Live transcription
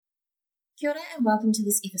Kia ora and welcome to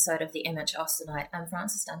this episode of the Image Austenite. I'm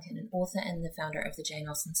Frances Duncan, an author and the founder of the Jane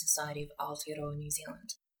Austen Society of Aotearoa New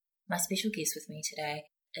Zealand. My special guest with me today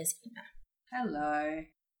is Emma. Hello.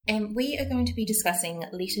 And we are going to be discussing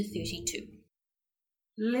Letter 32.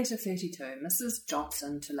 Letter 32, Mrs.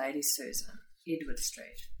 Johnson to Lady Susan, Edward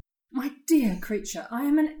Street. My dear creature, I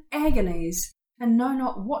am in agonies, and know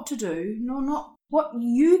not what to do, nor not what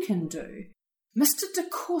you can do. Mr. de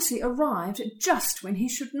Courcy arrived just when he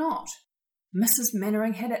should not. Mrs.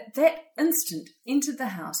 Mannering had at that instant entered the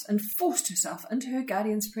house and forced herself into her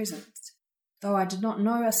guardian's presence, though I did not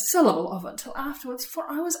know a syllable of it till afterwards,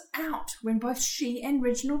 for I was out when both she and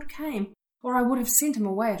Reginald came, or I would have sent him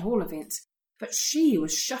away at all events. But she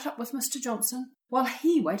was shut up with Mr. Johnson, while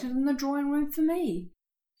he waited in the drawing-room for me.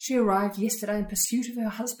 She arrived yesterday in pursuit of her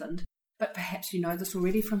husband, but perhaps you know this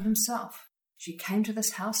already from himself. She came to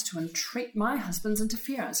this house to entreat my husband's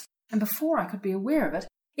interference, and before I could be aware of it,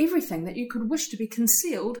 everything that you could wish to be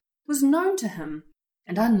concealed was known to him,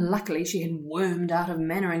 and unluckily she had wormed out of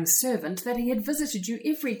Mannering's servant that he had visited you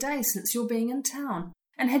every day since your being in town,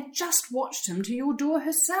 and had just watched him to your door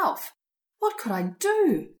herself. What could I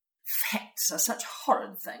do? Facts are such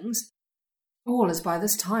horrid things. All is by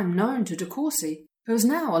this time known to de Courcy, who is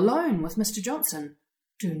now alone with Mr. Johnson.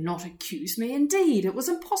 Do not accuse me, indeed, it was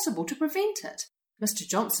impossible to prevent it. Mr.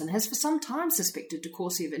 Johnson has for some time suspected de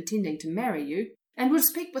Courcy of intending to marry you, and would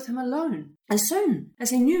speak with him alone, as soon as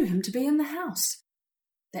he knew him to be in the house.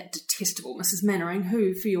 That detestable Mrs. Mannering,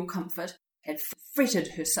 who, for your comfort, had fretted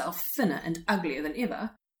herself thinner and uglier than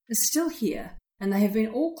ever, is still here, and they have been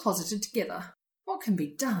all closeted together. What can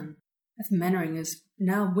be done? If Mannering is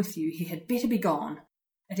now with you, he had better be gone.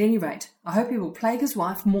 At any rate, I hope he will plague his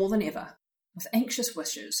wife more than ever. With anxious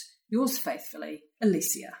wishes, yours faithfully,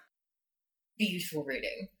 Alicia. Beautiful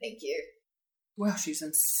reading, thank you. Well, she's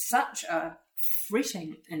in such a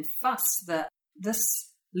fretting and fuss that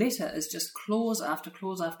this letter is just clause after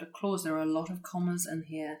clause after clause. There are a lot of commas in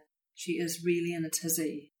here. She is really in a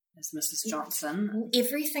tizzy, as Mrs. Johnson.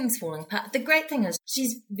 Everything's falling apart. The great thing is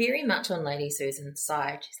she's very much on Lady Susan's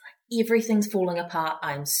side. She's like, everything's falling apart.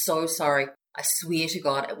 I'm so sorry. I swear to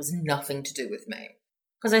God it was nothing to do with me.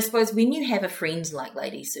 Because I suppose when you have a friend like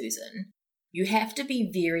Lady Susan, you have to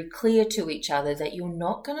be very clear to each other that you're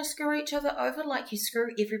not going to screw each other over like you screw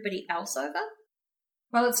everybody else over.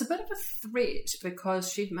 Well, it's a bit of a threat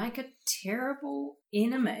because she'd make a terrible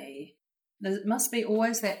enemy. There must be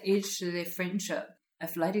always that edge to their friendship.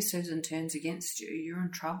 If Lady Susan turns against you, you're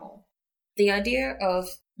in trouble. The idea of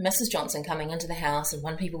Mrs. Johnson coming into the house and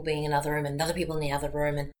one people being in another room and other people in the other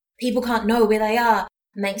room and people can't know where they are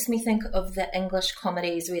makes me think of the English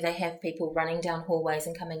comedies where they have people running down hallways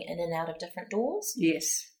and coming in and out of different doors.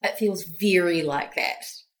 Yes. It feels very like that.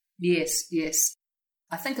 Yes, yes.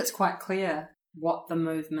 I think it's quite clear what the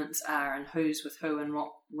movements are and who's with who in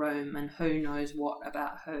what room and who knows what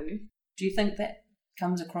about who. Do you think that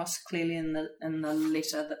comes across clearly in the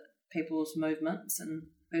letter, that people's movements and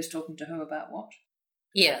who's talking to who about what?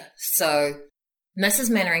 Yeah, so Mrs.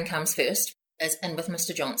 Mannering comes first, is in with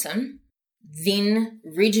Mr. Johnson. Then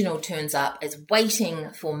Reginald turns up, is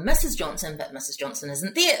waiting for Mrs. Johnson, but Mrs. Johnson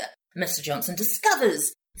isn't there. Mr. Johnson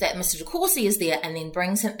discovers that Mr. de Courcy is there and then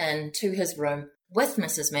brings him in to his room with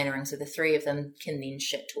Mrs. Mannering, so the three of them can then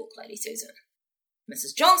shit-talk Lady Susan.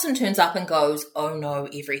 Mrs. Johnson turns up and goes, oh no,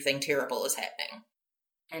 everything terrible is happening.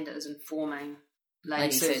 And is informing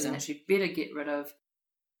Lady Susan that she'd better get rid of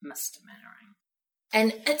Mr. Mannering.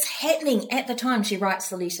 And it's happening at the time she writes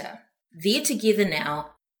the letter. They're together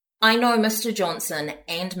now. I know Mr. Johnson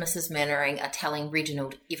and Mrs. Mannering are telling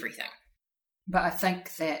Reginald everything. But I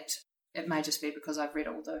think that it may just be because I've read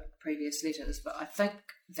all the previous letters, but I think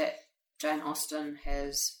that Jane Austen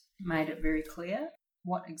has made it very clear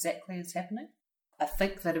what exactly is happening. I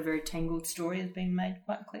think that a very tangled story has been made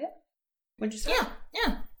quite clear. Would you say? Yeah.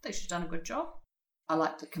 I think she's done a good job. I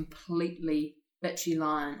like the completely bitchy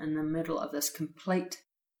line in the middle of this complete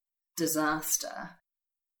disaster.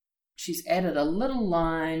 She's added a little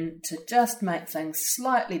line to just make things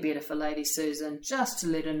slightly better for Lady Susan, just to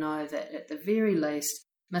let her know that at the very least,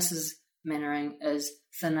 Mrs. Mannering is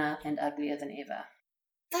thinner and uglier than ever.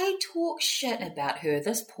 They talk shit about her,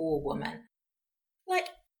 this poor woman. Like,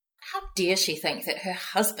 how dare she think that her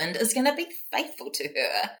husband is going to be faithful to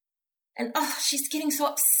her? And, she's getting so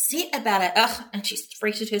upset about it. And she's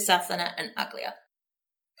fretted herself thinner and uglier.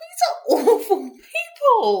 These are awful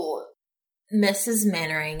people. Mrs.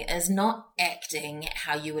 Mannering is not acting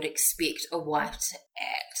how you would expect a wife to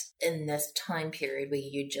act in this time period where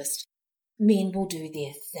men will do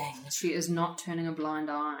their thing. She is not turning a blind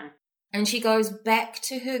eye. And she goes back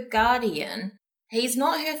to her guardian, He's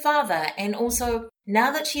not her father, and also,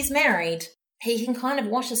 now that she's married, he can kind of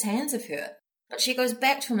wash his hands of her. But she goes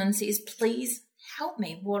back to him and says, please help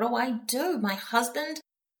me. What do I do? My husband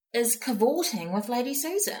is cavorting with Lady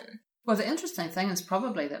Susan. Well, the interesting thing is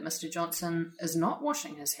probably that Mr. Johnson is not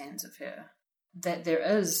washing his hands of her, that there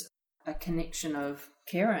is a connection of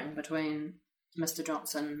caring between Mr.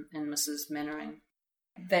 Johnson and Mrs. Mannering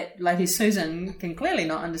that Lady Susan can clearly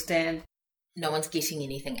not understand. No one's getting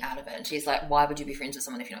anything out of it. And she's like, why would you be friends with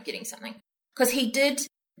someone if you're not getting something? Because he did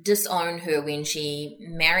disown her when she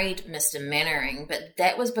married Mr. Mannering, but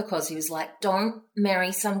that was because he was like, don't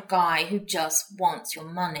marry some guy who just wants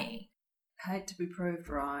your money. Hate to be proved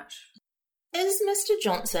right. Is Mr.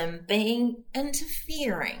 Johnson being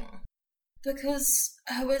interfering? Because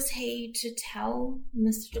who is he to tell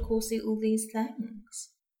Mr. De Courcy all these things?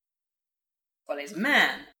 Well, he's a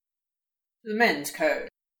man. The men's code.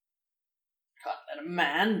 Can't let a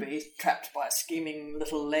man be trapped by a scheming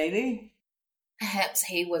little lady. Perhaps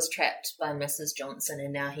he was trapped by Mrs. Johnson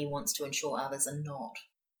and now he wants to ensure others are not.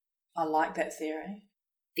 I like that theory.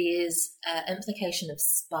 There's an implication of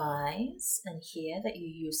spies in here, that you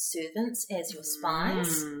use servants as your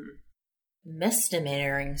spies. Mr.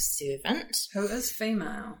 Mannering's servant. Who is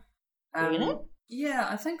female. Really? Yeah,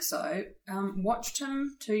 I think so. Watched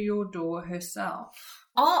him to your door herself.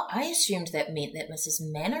 Oh, I assumed that meant that Mrs.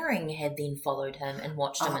 Mannering had then followed him and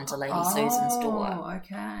watched him into Lady Susan's door. Oh,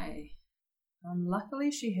 okay.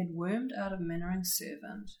 Luckily she had wormed out of Mannering's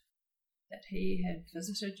servant that he had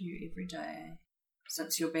visited you every day.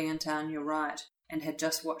 Since you're being in town, you're right, and had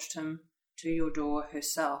just watched him to your door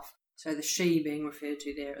herself. So the she being referred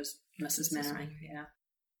to there is Mrs. Mannering, yeah.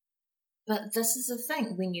 But this is the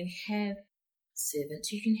thing, when you have servants,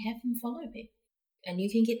 you can have them follow people, and you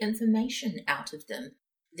can get information out of them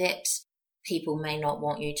that people may not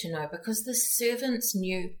want you to know, because the servants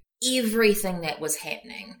knew everything that was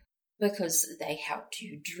happening, because they helped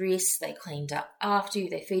you dress, they cleaned up after you,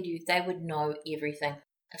 they fed you, they would know everything.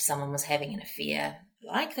 If someone was having an affair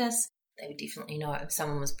like this, they would definitely know. If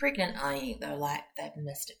someone was pregnant, i.e. they're like they've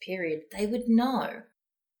missed a period, they would know.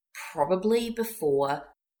 Probably before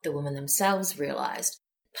the women themselves realised.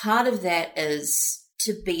 Part of that is,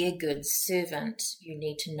 to be a good servant, you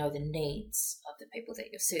need to know the needs of the people that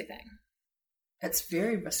you're serving. It's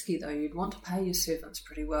very risky though. You'd want to pay your servants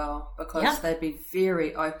pretty well, because they'd be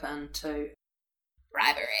very open to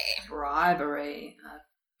bribery,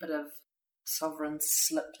 a bit of sovereigns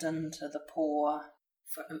slipped into the poor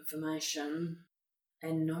for information,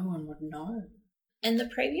 and no one would know. In the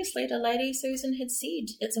previous letter, Lady Susan had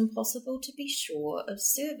said it's impossible to be sure of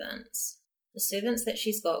servants. The servants that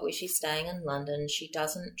she's got where she's staying in London, she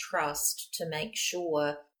doesn't trust to make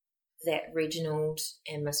sure that Reginald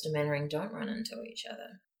and Mr. Mannering don't run into each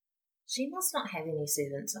other. She must not have any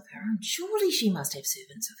servants of her own. Surely she must have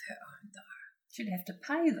servants of her own, though. She'd have to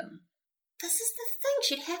pay them. This is the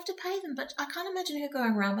thing, she'd have to pay them, but I can't imagine her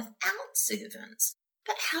going around without servants.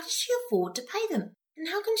 But how does she afford to pay them? And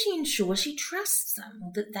how can she ensure she trusts them,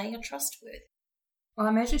 or that they are trustworthy? Well, I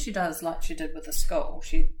imagine she does like she did with the school.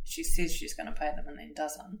 She says she's going to pay them and then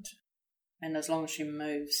doesn't. And as long as she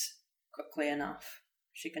moves quickly enough,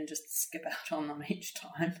 she can just skip out on them each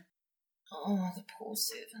time. Oh, the poor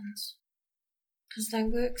servants. Because they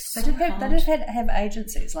work so hard. They did have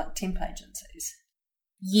agencies, like temp agencies.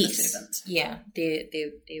 Yes. Servants. Yeah, there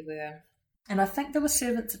were. And I think there were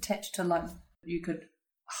servants attached to, like, you could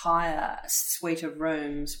hire a suite of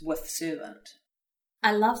rooms with servant.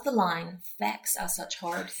 I love the line, facts are such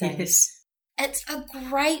horrid things. Yes. It's a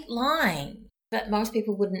great line, but most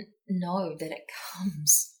people wouldn't know that it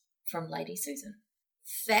comes from Lady Susan.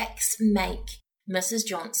 Facts make Mrs.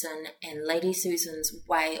 Johnson and Lady Susan's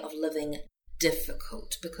way of living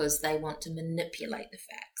difficult because they want to manipulate the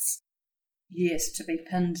facts. Yes, to be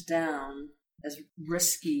pinned down is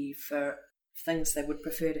risky for things they would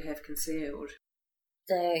prefer to have concealed.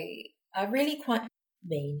 They are really quite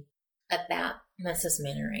mean about Mrs.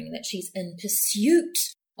 Mannering, that she's in pursuit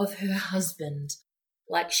of her husband,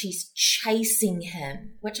 like she's chasing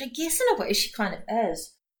him, which I guess in a way she kind of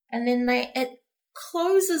is. And then it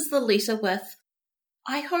closes the letter with,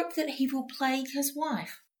 I hope that he will plague his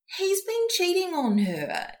wife. He's been cheating on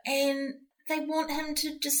her, and they want him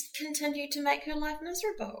to just continue to make her life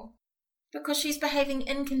miserable because she's behaving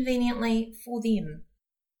inconveniently for them.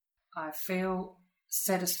 I feel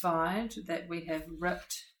satisfied that we have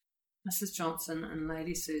ripped Mrs. Johnson and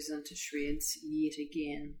Lady Susan to shreds yet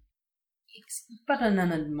again. Excellent. But in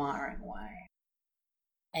an admiring way.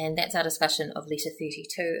 And that's our discussion of Letter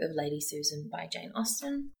 32 of Lady Susan by Jane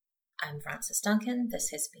Austen. I'm Frances Duncan. This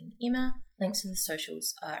has been Emma. Links to the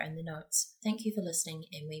socials are in the notes. Thank you for listening,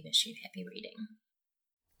 and we wish you happy reading.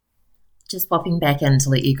 Just popping back in to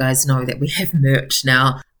let you guys know that we have merch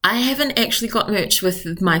now. I haven't actually got merch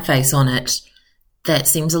with my face on it. That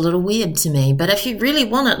seems a little weird to me, but if you really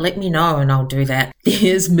want it, let me know and I'll do that.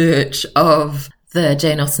 There's merch of the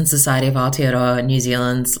Jane Austen Society of Aotearoa New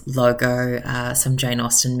Zealand's logo, some Jane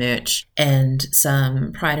Austen merch, and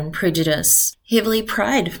some Pride and Prejudice, heavily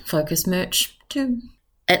Pride-focused merch too.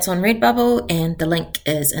 It's on Redbubble and the link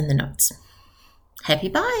is in the notes. Happy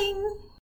buying!